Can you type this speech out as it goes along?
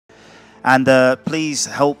And please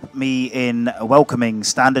help me in welcoming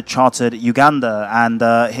Standard Chartered Uganda. And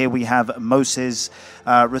here we have Moses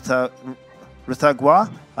Rutagwa.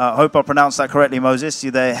 I hope I pronounced that correctly, Moses.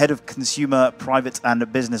 You're the Head of Consumer, Private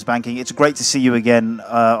and Business Banking. It's great to see you again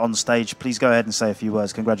on stage. Please go ahead and say a few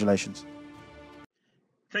words. Congratulations.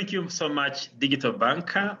 Thank you so much, Digital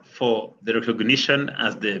Banker, for the recognition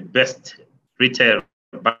as the best retail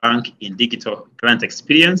bank in digital client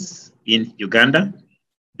experience in Uganda.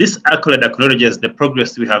 This accolade acknowledges the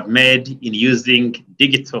progress we have made in using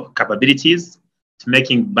digital capabilities to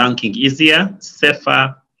making banking easier,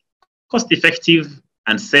 safer, cost-effective,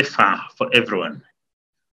 and safer for everyone.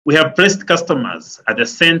 We have placed customers at the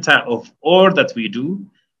center of all that we do,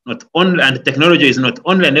 and technology is not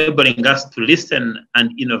only enabling us to listen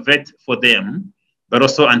and innovate for them, but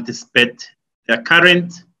also anticipate their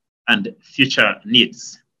current and future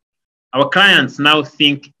needs. Our clients now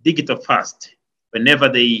think digital first whenever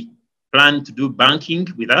they plan to do banking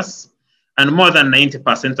with us, and more than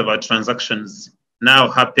 90% of our transactions now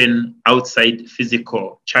happen outside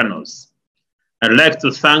physical channels. I'd like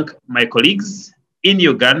to thank my colleagues in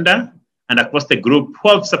Uganda and across the group who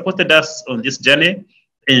have supported us on this journey,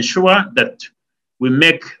 ensure that we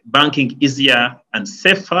make banking easier and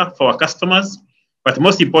safer for our customers, but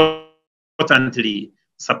most importantly,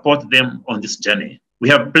 support them on this journey. We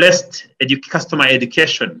have placed customer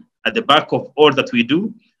education at the back of all that we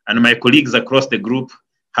do, and my colleagues across the group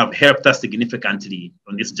have helped us significantly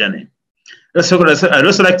on this journey. I'd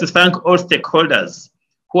also like to thank all stakeholders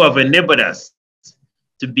who have enabled us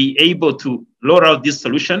to be able to roll out these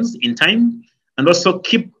solutions in time, and also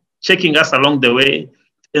keep checking us along the way,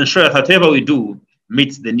 ensure that whatever we do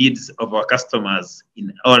meets the needs of our customers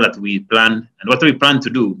in all that we plan, and what we plan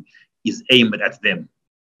to do is aimed at them.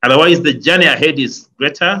 Otherwise, the journey ahead is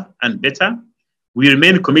greater and better. We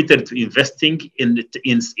remain committed to investing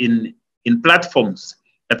in platforms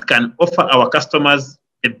that can offer our customers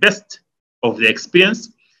the best of the experience,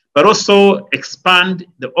 but also expand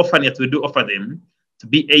the offering that we do offer them to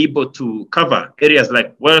be able to cover areas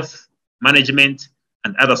like wealth management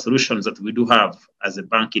and other solutions that we do have as a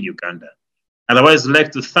bank in Uganda. Otherwise, we'd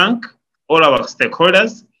like to thank all our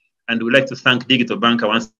stakeholders, and we'd like to thank Digital Banker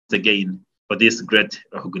once again for this great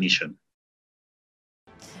recognition.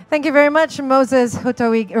 Thank you very much, Moses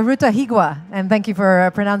Rutahigwa, and thank you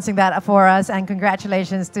for pronouncing that for us, and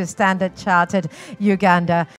congratulations to Standard Chartered Uganda.